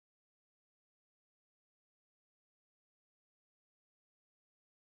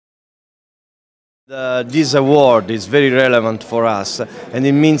This award is very relevant for us, and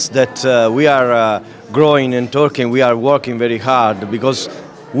it means that we are growing in Turkey. We are working very hard because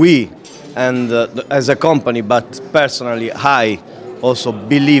we, and as a company, but personally, I also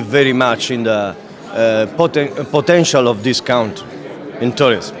believe very much in the potential of this country in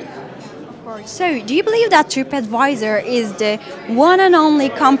tourism. So, do you believe that Tripadvisor is the one and only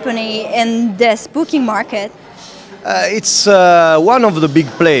company in this booking market? It's one of the big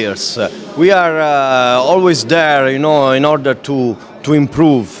players. We are always there, you know, in order to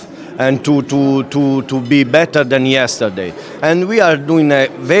improve and to be better than yesterday. And we are doing a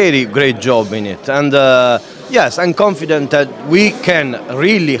very great job in it. And yes, I'm confident that we can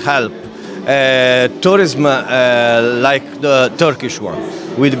really help tourism like the Turkish one,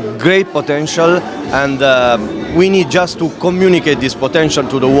 with great potential, and we need just to communicate this potential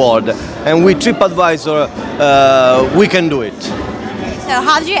to the world. And with Tripadvisor, we can do it. So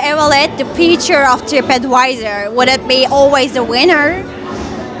how do you evaluate the future of Tripadvisor? Would it be always the winner?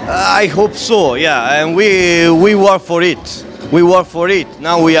 I hope so, yeah, and we work for it. We work for it.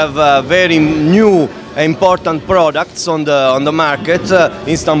 Now we have very new important products on the market.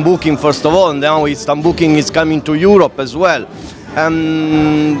 Instant booking, first of all, and now instant booking is coming to Europe as well.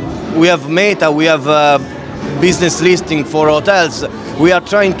 And we have Meta, we have business listing for hotels. We are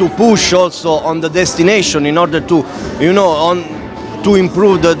trying to push also on the destination in order to, you know, to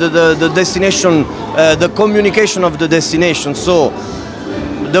improve the destination, the communication of the destination. So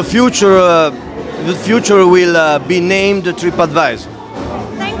the future will be named Tripadvisor.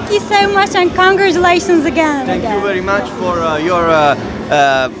 Thank you so much, and congratulations again. Thank you very much for your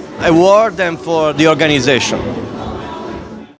award and for the organization.